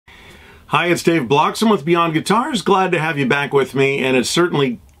Hi, it's Dave Bloxham with Beyond Guitars. Glad to have you back with me, and it's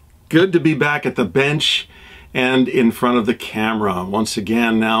certainly good to be back at the bench and in front of the camera once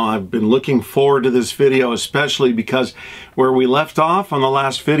again. Now, I've been looking forward to this video, especially because where we left off on the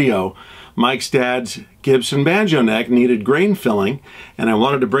last video, Mike's dad's Gibson banjo neck needed grain filling, and I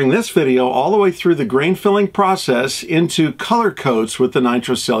wanted to bring this video all the way through the grain filling process into color coats with the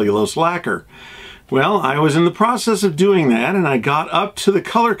nitrocellulose lacquer. Well, I was in the process of doing that, and I got up to the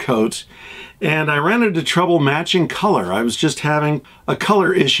color coats, and I ran into trouble matching color. I was just having a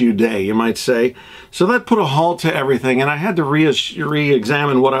color issue day, you might say. So that put a halt to everything, and I had to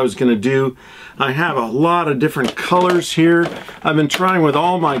re-examine what I was going to do. I have a lot of different colors here. I've been trying with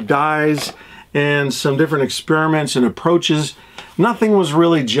all my dyes and some different experiments and approaches. Nothing was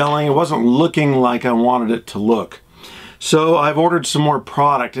really gelling. It wasn't looking like I wanted it to look. So I've ordered some more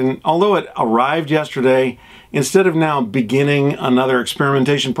product, and although it arrived yesterday, instead of now beginning another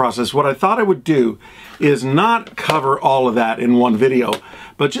experimentation process, what I thought I would do is not cover all of that in one video,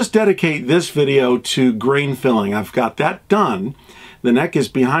 but just dedicate this video to grain filling. I've got that done. The neck is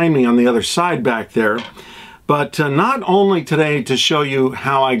behind me on the other side back there. But not only today to show you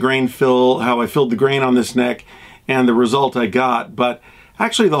how I filled the grain on this neck and the result I got, but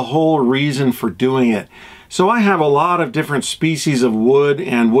actually the whole reason for doing it. So I have a lot of different species of wood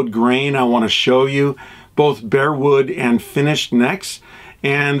and wood grain I want to show you, both bare wood and finished necks.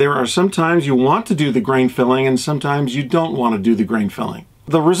 And there are sometimes you want to do the grain filling and sometimes you don't want to do the grain filling.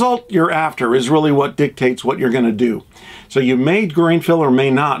 The result you're after is really what dictates what you're going to do. So you may grain fill or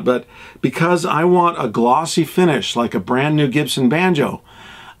may not, but because I want a glossy finish like a brand new Gibson banjo,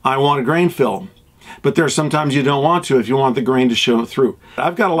 I want a grain fill. But there are sometimes you don't want to if you want the grain to show through.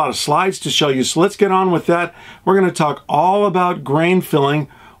 I've got a lot of slides to show you, so let's get on with that. We're going to talk all about grain filling,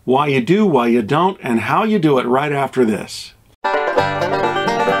 why you do, why you don't, and how you do it right after this.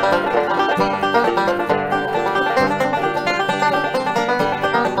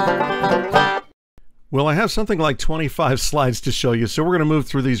 Well, I have something like 25 slides to show you, so we're going to move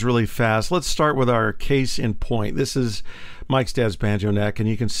through these really fast. Let's start with our case in point. This is Mike's dad's banjo neck, and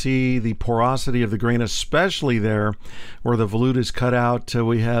you can see the porosity of the grain, especially there where the volute is cut out.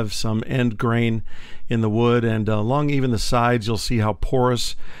 We have some end grain in the wood, and along even the sides you'll see how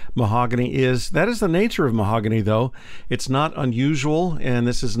porous mahogany is. That is the nature of mahogany, though. It's not unusual, and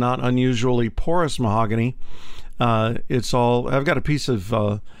this is not unusually porous mahogany. I've got a piece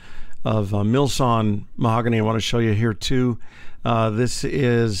of Milson mahogany I want to show you here too. This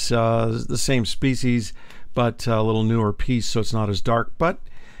is the same species, but a little newer piece, so it's not as dark, but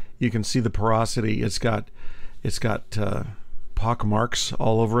you can see the porosity. It's got pock marks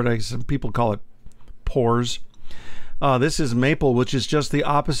all over it. Some people call it pores. This is maple, which is just the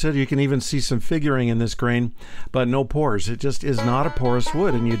opposite. You can even see some figuring in this grain, but no pores. It just is not a porous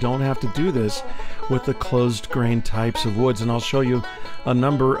wood, and you don't have to do this with the closed grain types of woods, and I'll show you a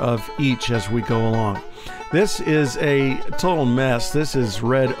number of each as we go along. This is a total mess. This is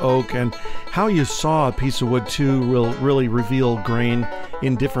red oak, and how you saw a piece of wood too will really reveal grain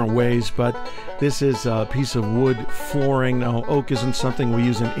in different ways, but this is a piece of wood flooring. Now, oak isn't something we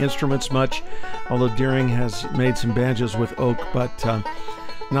use in instruments much, although Deering has made some banjos with oak, but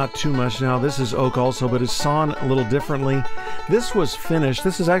not too much. Now, this is oak also, but it's sawn a little differently. This was finished.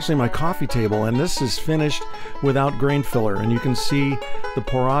 This is actually my coffee table, and this is finished without grain filler, and you can see the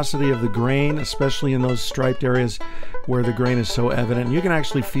porosity of the grain, especially in those striped areas where the grain is so evident. You can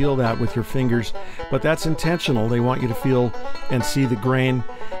actually feel that with your fingers, but that's intentional. They want you to feel and see the grain.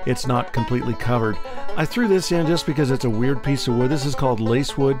 It's not completely covered. I threw this in just because it's a weird piece of wood. This is called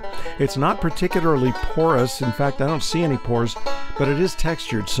lace wood. It's not particularly porous. In fact, I don't see any pores, but it is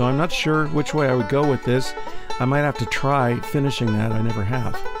textured, so I'm not sure which way I would go with this. I might have to try finishing that. I never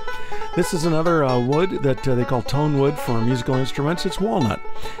have. This is another wood that they call tone wood for musical instruments. It's walnut,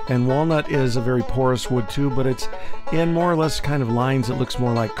 and walnut is a very porous wood too, but it's in more or less kind of lines that looks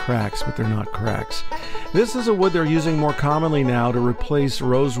more like cracks, but they're not cracks. This is a wood they're using more commonly now to replace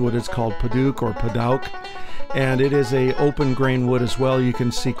rosewood. It's called padouk or padauk, and it is a open grain wood as well. You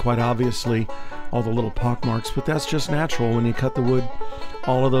can see quite obviously all the little pock marks, but that's just natural. When you cut the wood,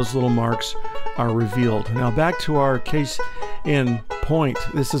 all of those little marks are revealed. Now back to our case in point.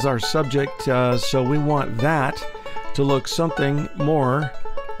 This is our subject, so we want that to look something more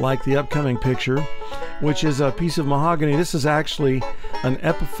like the upcoming picture, which is a piece of mahogany. This is actually an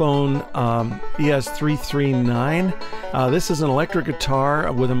Epiphone ES339. This is an electric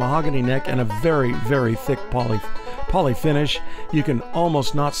guitar with a mahogany neck and a very, very thick poly finish. You can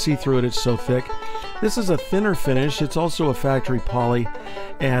almost not see through it, it's so thick. This is a thinner finish. It's also a factory poly,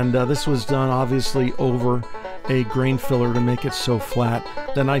 and this was done obviously over a grain filler to make it so flat.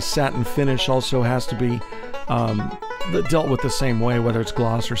 The nice satin finish also has to be dealt with the same way, whether it's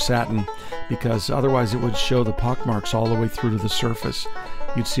gloss or satin, because otherwise it would show the pockmarks all the way through to the surface.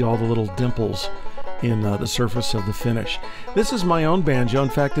 You'd see all the little dimples in the surface of the finish. This is my own banjo. In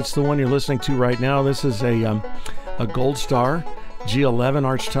fact, it's the one you're listening to right now. This is a Gold Star G11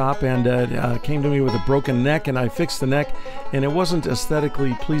 arch top, and it came to me with a broken neck, and I fixed the neck, and it wasn't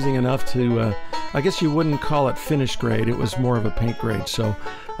aesthetically pleasing enough to, I guess you wouldn't call it finish grade. It was more of a paint grade, so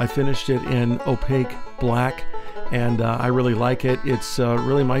I finished it in opaque black, and I really like it. It's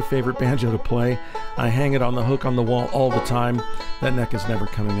really my favorite banjo to play. I hang it on the hook on the wall all the time. That neck is never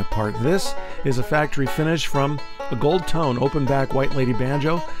coming apart. This is a factory finish from a gold tone open back White Lady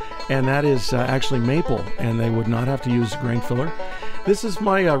banjo, and that is actually maple, and they would not have to use grain filler. This is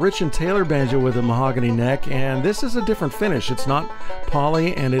my Rich and Taylor banjo with a mahogany neck, and this is a different finish. It's not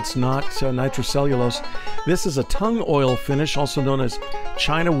poly and it's not nitrocellulose. This is a tung oil finish, also known as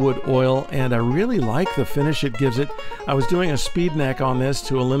China wood oil, and I really like the finish it gives it. I was doing a speed neck on this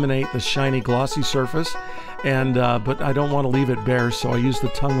to eliminate the shiny glossy surface, and but I don't want to leave it bare, so I use the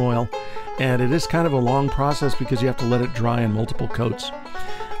tung oil, and it is kind of a long process because you have to let it dry in multiple coats.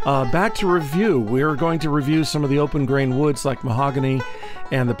 Back to review. We're going to review some of the open grain woods like mahogany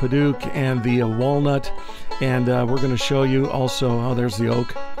and the padauk and the walnut, and we're going to show you also, oh, there's the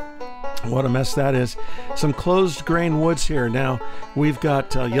oak. What a mess that is. Some closed grain woods here. Now we've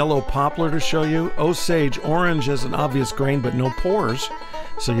got yellow poplar to show you. Osage orange is an obvious grain but no pores,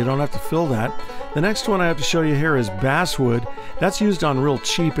 so you don't have to fill that. The next one I have to show you here is basswood. That's used on real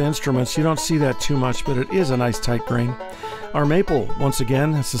cheap instruments. You don't see that too much, but it is a nice tight grain. Our maple, once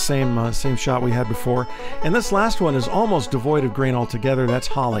again, it's the same shot we had before. And this last one is almost devoid of grain altogether. That's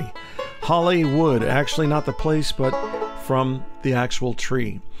holly. Holly wood, actually not the place, but from the actual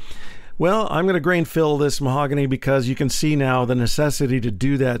tree. Well, I'm going to grain fill this mahogany because you can see now the necessity to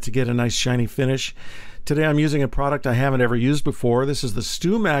do that to get a nice shiny finish. Today I'm using a product I haven't ever used before. This is the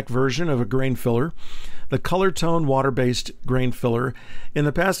StewMac version of a grain filler, the color tone water-based grain filler. In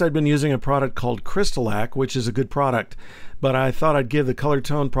the past I'd been using a product called Crystalac, which is a good product, but I thought I'd give the color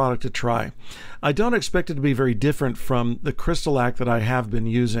tone product a try. I don't expect it to be very different from the Crystalac that I have been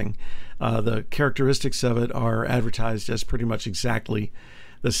using. The characteristics of it are advertised as pretty much exactly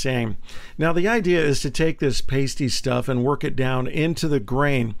the same. Now the idea is to take this pasty stuff and work it down into the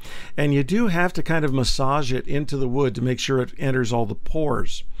grain, and you do have to kind of massage it into the wood to make sure it enters all the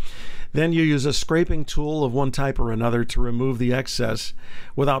pores. Then you use a scraping tool of one type or another to remove the excess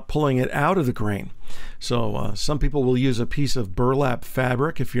without pulling it out of the grain. So some people will use a piece of burlap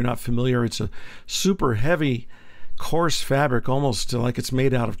fabric. If you're not familiar, it's a super heavy, coarse fabric, almost like it's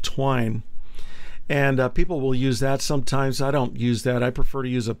made out of twine. And people will use that sometimes. I don't use that. I prefer to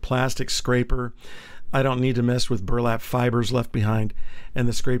use a plastic scraper. I don't need to mess with burlap fibers left behind, and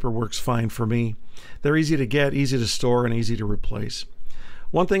the scraper works fine for me. They're easy to get, easy to store, and easy to replace.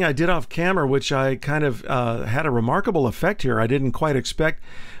 One thing I did off camera, which I kind of had a remarkable effect here, I didn't quite expect,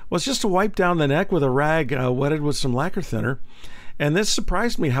 was just to wipe down the neck with a rag wetted with some lacquer thinner. And this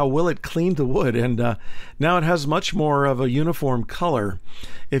surprised me how well it cleaned the wood, and now it has much more of a uniform color.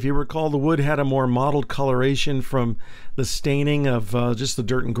 If you recall, the wood had a more mottled coloration from the staining of just the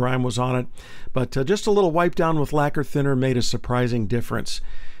dirt and grime was on it, but just a little wipe down with lacquer thinner made a surprising difference.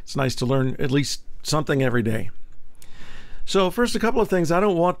 It's nice to learn at least something every day. So first, a couple of things. I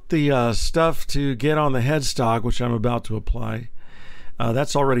don't want the stuff to get on the headstock, which I'm about to apply.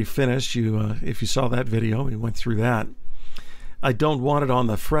 That's already finished. If you saw that video, we went through that. I don't want it on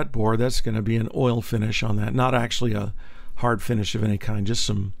the fretboard. That's going to be an oil finish on that, not actually a hard finish of any kind, just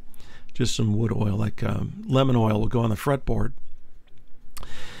some wood oil, like lemon oil will go on the fretboard.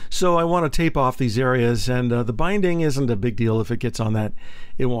 So I want to tape off these areas, and the binding isn't a big deal. If it gets on that,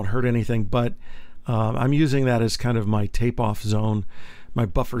 it won't hurt anything, but I'm using that as kind of my tape off zone, my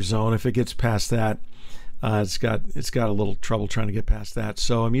buffer zone. If it gets past that, it's got a little trouble trying to get past that.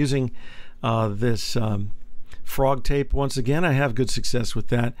 So I'm using this frog tape. Once again, I have good success with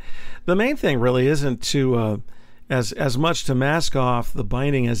that. The main thing really isn't to as much to mask off the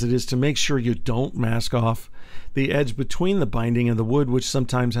binding as it is to make sure you don't mask off the edge between the binding and the wood, which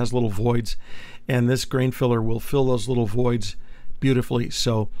sometimes has little voids, and this grain filler will fill those little voids beautifully.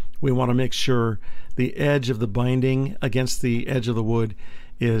 So we want to make sure the edge of the binding against the edge of the wood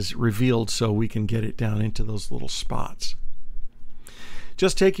is revealed so we can get it down into those little spots.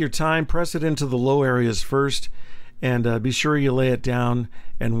 Just take your time, press it into the low areas first, and be sure you lay it down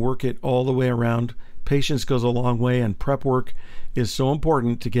and work it all the way around. Patience goes a long way, and prep work is so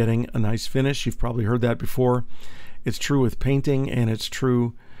important to getting a nice finish. You've probably heard that before. It's true with painting, and it's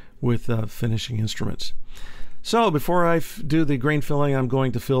true with finishing instruments. So before I do the grain filling, I'm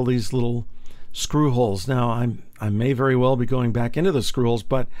going to fill these little screw holes. Now I may very well be going back into the screw holes,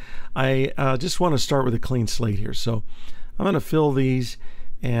 but I just want to start with a clean slate here. So I'm going to fill these,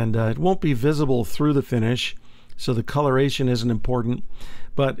 and it won't be visible through the finish, so the coloration isn't important,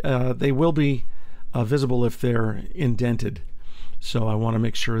 but they will be visible if they're indented. So I want to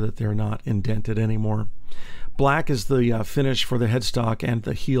make sure that they're not indented anymore. Black is the finish for the headstock and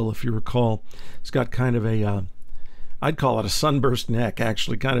the heel, if you recall. It's got kind of a, I'd call it a sunburst neck,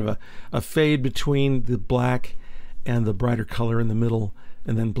 actually, kind of a fade between the black and the brighter color in the middle,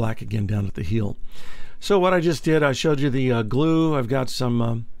 and then black again down at the heel. So what I just did, I showed you the glue. I've got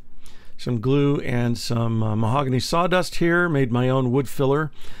some glue and some mahogany sawdust here, made my own wood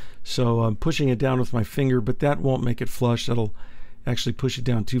filler. So I'm pushing it down with my finger, but that won't make it flush. That'll actually push it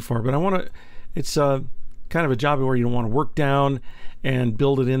down too far. But I want to, it's kind of a job where you want to work down and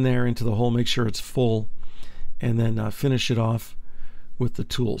build it in there into the hole, make sure it's full, and then finish it off with the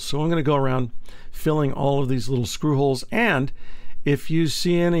tools. So I'm going to go around filling all of these little screw holes, and if you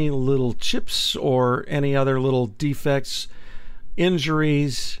see any little chips or any other little defects,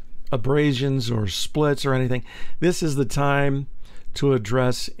 injuries, abrasions, or splits or anything, this is the time to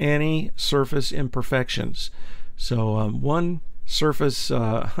address any surface imperfections. So one surface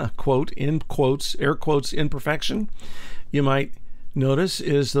quote, in quotes, air quotes, imperfection you might notice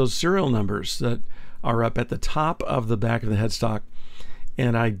is those serial numbers that are up at the top of the back of the headstock,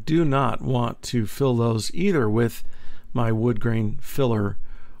 and I do not want to fill those either with my wood grain filler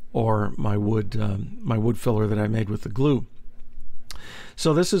or my wood filler that I made with the glue.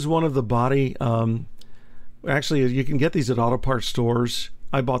 So this is one of the body, actually you can get these at auto parts stores.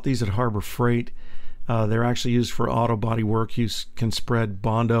 I bought these at Harbor Freight. They're actually used for auto body work. You can spread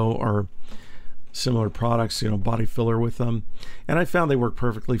Bondo or similar products, body filler with them. And I found they work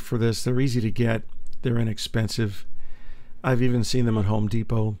perfectly for this. They're easy to get. They're inexpensive. I've even seen them at Home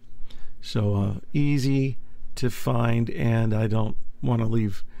Depot. So easy to find, and I don't want to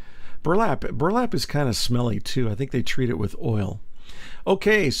leave burlap. Burlap is kind of smelly too. I think they treat it with oil.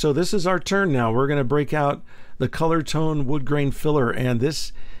 Okay, so this is our turn now. We're going to break out the color tone wood grain filler, and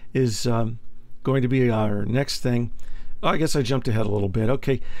this is going to be our next thing. Oh, I guess I jumped ahead a little bit.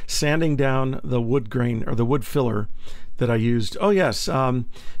 Okay, sanding down the wood grain or the wood filler that I used. Oh yes,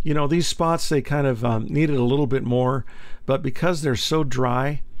 these spots, they kind of needed a little bit more, but because they're so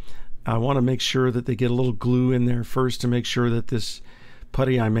dry, I want to make sure that they get a little glue in there first to make sure that this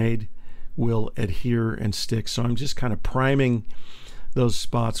putty I made will adhere and stick. So I'm just kind of priming those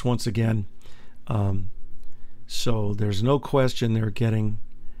spots once again. So there's no question they're getting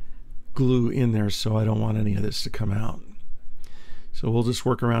glue in there, so I don't want any of this to come out. So we'll just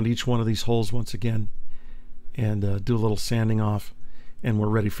work around each one of these holes once again and do a little sanding off, and we're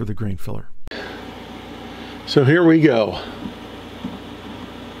ready for the grain filler. So here we go.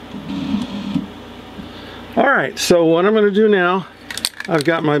 All right, so what I'm going to do now, I've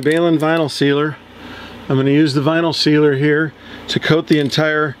got my Balin vinyl sealer. I'm going to use the vinyl sealer here to coat the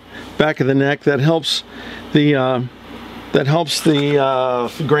entire back of the neck. That helps the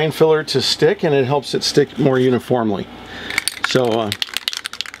grain filler to stick, and it helps it stick more uniformly. So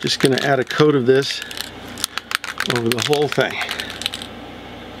just going to add a coat of this over the whole thing.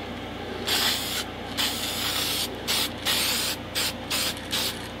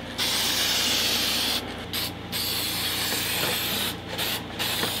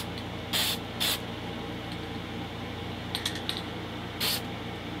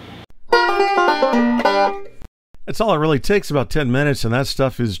 That's all it really takes, about 10 minutes, and that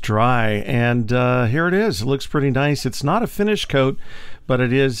stuff is dry. And here it is. It looks pretty nice. It's not a finish coat, but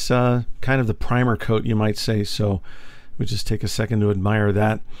it is kind of the primer coat, you might say. So we just take a second to admire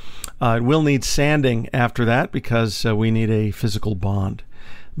that. It will need sanding after that because we need a physical bond,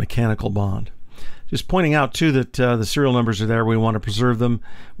 mechanical bond. Just pointing out too that the serial numbers are there. We want to preserve them.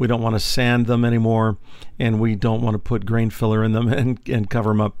 We don't want to sand them anymore, and we don't want to put grain filler in them and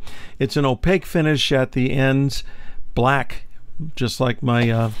cover them up. It's an opaque finish at the ends, black, just like my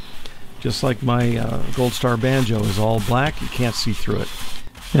Gold Star banjo is all black. You can't see through it.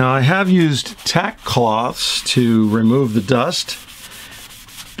 Now I have used tack cloths to remove the dust,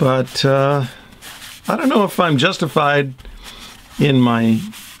 but I don't know if I'm justified in my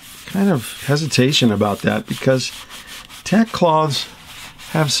kind of hesitation about that, because tack cloths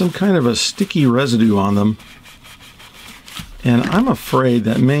have some kind of a sticky residue on them, and I'm afraid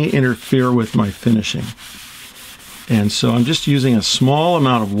that may interfere with my finishing. And so I'm just using a small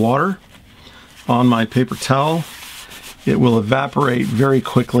amount of water on my paper towel. It will evaporate very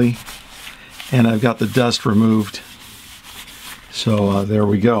quickly, and I've got the dust removed. So there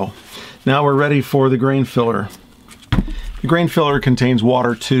we go. Now we're ready for the grain filler. The grain filler contains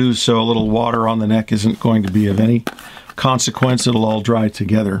water too, so a little water on the neck isn't going to be of any consequence. It'll all dry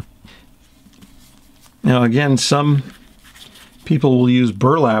together. Now again, some people will use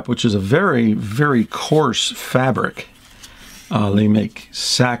burlap, which is a very, very coarse fabric. They make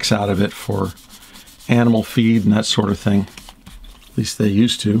sacks out of it for animal feed and that sort of thing. At least they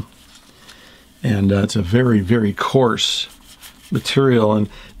used to. And it's a very, very coarse material. And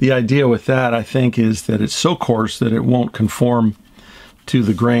the idea with that, I think, is that it's so coarse that it won't conform to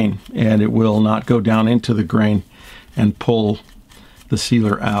the grain, and it will not go down into the grain and pull the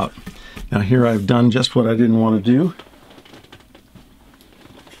sealer out. Now here I've done just what I didn't want to do.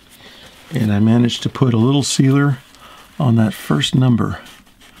 And I managed to put a little sealer on that first number.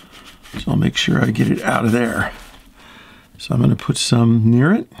 So I'll make sure I get it out of there. So I'm going to put some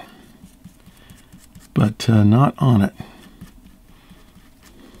near it, but not on it.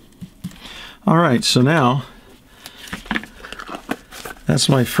 All right, so now that's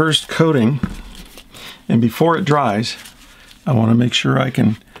my first coating. And before it dries, I want to make sure I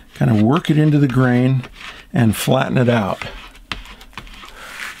can kind of work it into the grain and flatten it out.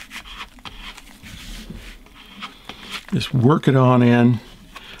 Just work it on in,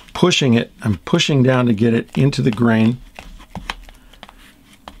 pushing it. I'm pushing down to get it into the grain.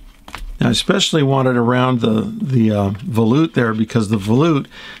 Now, I especially want it around the volute there, because the volute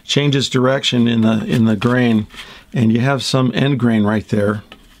changes direction in the grain, and you have some end grain right there.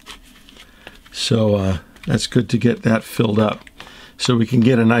 So that's good to get that filled up, so we can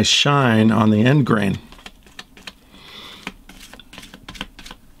get a nice shine on the end grain.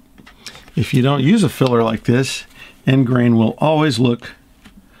 If you don't use a filler like this, end grain will always look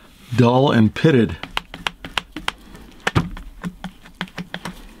dull and pitted.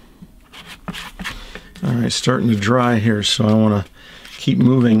 All right, starting to dry here, so I want to keep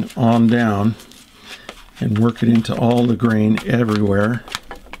moving on down and work it into all the grain everywhere.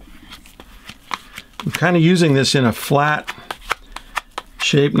 I'm kind of using this in a flat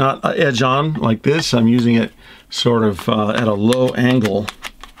shape, not edge on like this. I'm using it sort of at a low angle,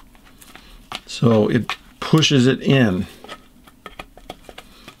 so it pushes it in.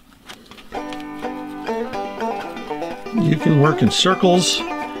 You can work in circles,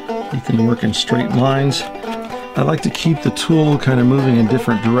 you can work in straight lines. I like to keep the tool kind of moving in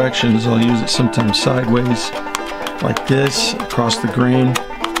different directions. I'll use it sometimes sideways like this across the grain,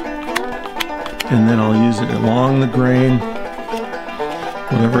 and then I'll use it along the grain,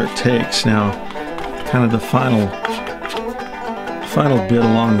 whatever it takes. Now kind of the final bit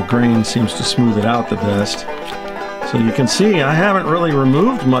along the grain seems to smooth it out the best. So you can see I haven't really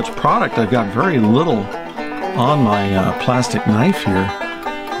removed much product. I've got very little on my plastic knife here.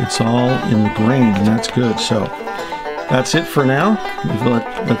 It's all in the grain, and that's good. So that's it for now. We've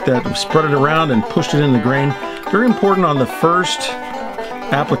let that spread it around and pushed it in the grain. Very important on the first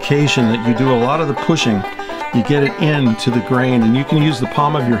application that you do a lot of the pushing. You get it into the grain, and you can use the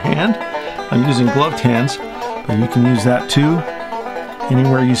palm of your hand. I'm using gloved hands, but you can use that too.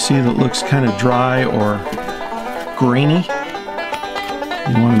 Anywhere you see that looks kind of dry or grainy,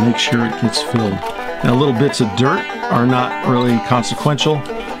 you want to make sure it gets filled. Now, little bits of dirt are not really consequential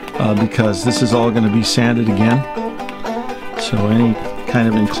because this is all going to be sanded again. So any kind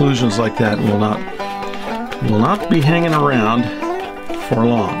of inclusions like that will not be hanging around for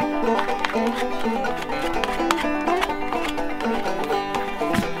long.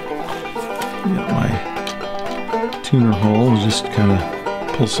 Got my tuner hole, just kind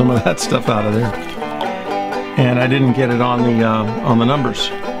of pull some of that stuff out of there. And I didn't get it on the numbers,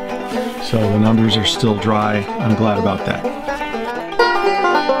 so the numbers are still dry. I'm glad about that.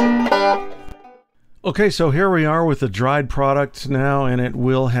 Okay, so here we are with the dried product now, and it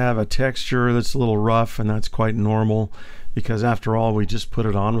will have a texture that's a little rough, and that's quite normal because after all we just put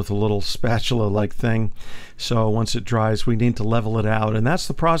it on with a little spatula like thing. So once it dries we need to level it out, and that's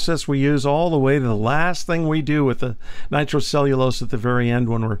the process we use all the way to the last thing we do with the nitrocellulose at the very end.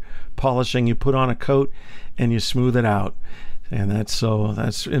 When we're polishing, you put on a coat and you smooth it out, and that's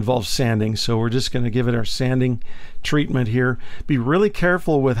involves sanding. So we're just going to give it our sanding treatment here. Be really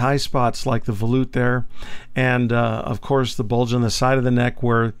careful with high spots like the volute there, and of course the bulge on the side of the neck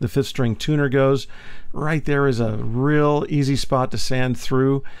where the 5th string tuner goes. Right there is a real easy spot to sand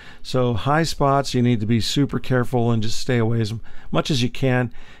through. So high spots, you need to be super careful and just stay away as much as you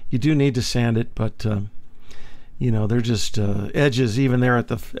can. You do need to sand it, but you know, they're just edges even there at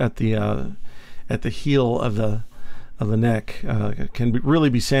the heel of of the neck can really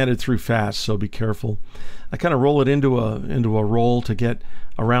be sanded through fast, so be careful. I kind of roll it into a roll to get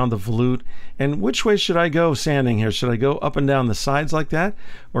around the volute. And which way should I go sanding here? Should I go up and down the sides like that,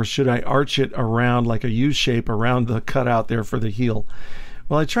 or should I arch it around like a U shape around the cutout there for the heel?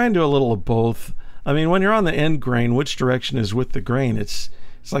 Well, I try and do a little of both. I mean, when you're on the end grain, which direction is with the grain? It's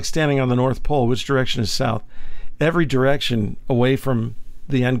like standing on the North Pole. Which direction is south? Every direction away from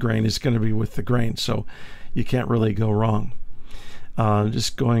the end grain is going to be with the grain, so you can't really go wrong.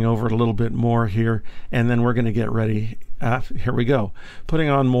 Just going over it a little bit more here, and then we're going to get ready. Here we go, putting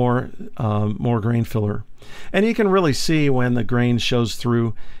on more grain filler. And you can really see when the grain shows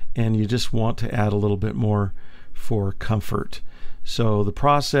through, and you just want to add a little bit more for comfort. So the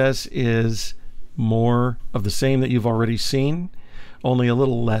process is more of the same that you've already seen, only a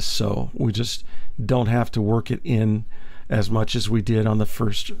little less so. We just don't have to work it in as much as we did on the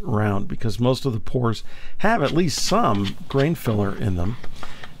first round, because most of the pours have at least some grain filler in them.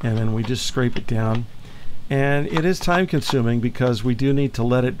 And then we just scrape it down, and it is time consuming because we do need to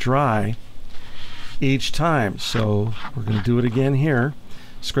let it dry each time. So we're going to do it again here.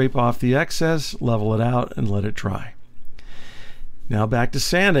 Scrape off the excess, level it out, and let it dry. Now back to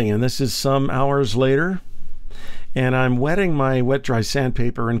sanding, and this is some hours later, and I'm wetting my wet dry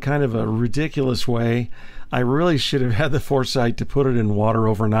sandpaper in kind of a ridiculous way. I really should have had the foresight to put it in water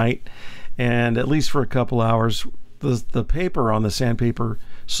overnight, and at least for a couple hours the paper on the sandpaper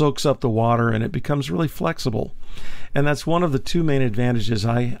soaks up the water and it becomes really flexible. And that's one of the two main advantages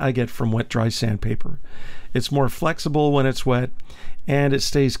I get from wet dry sandpaper. It's more flexible when it's wet, and it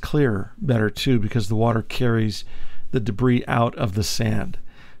stays clear better too, because the water carries the debris out of the sand.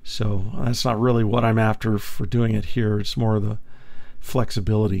 So that's not really what I'm after for doing it here. It's more of the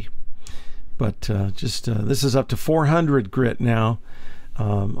flexibility. But this is up to 400 grit now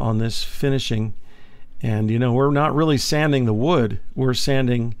on this finishing. And you know, we're not really sanding the wood, we're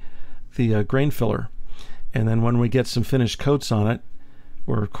sanding the grain filler. And then when we get some finished coats on it,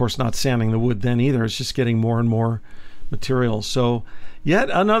 we're of course not sanding the wood then either. It's just getting more and more material. So yet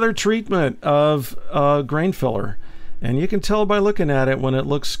another treatment of grain filler. And you can tell by looking at it when it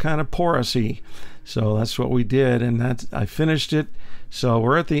looks kind of porous-y. So that's what we did, and I finished it. So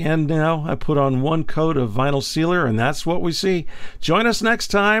we're at the end now. I put on one coat of vinyl sealer, and that's what we see. Join us next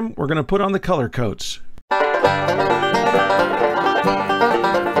time. We're going to put on the color coats.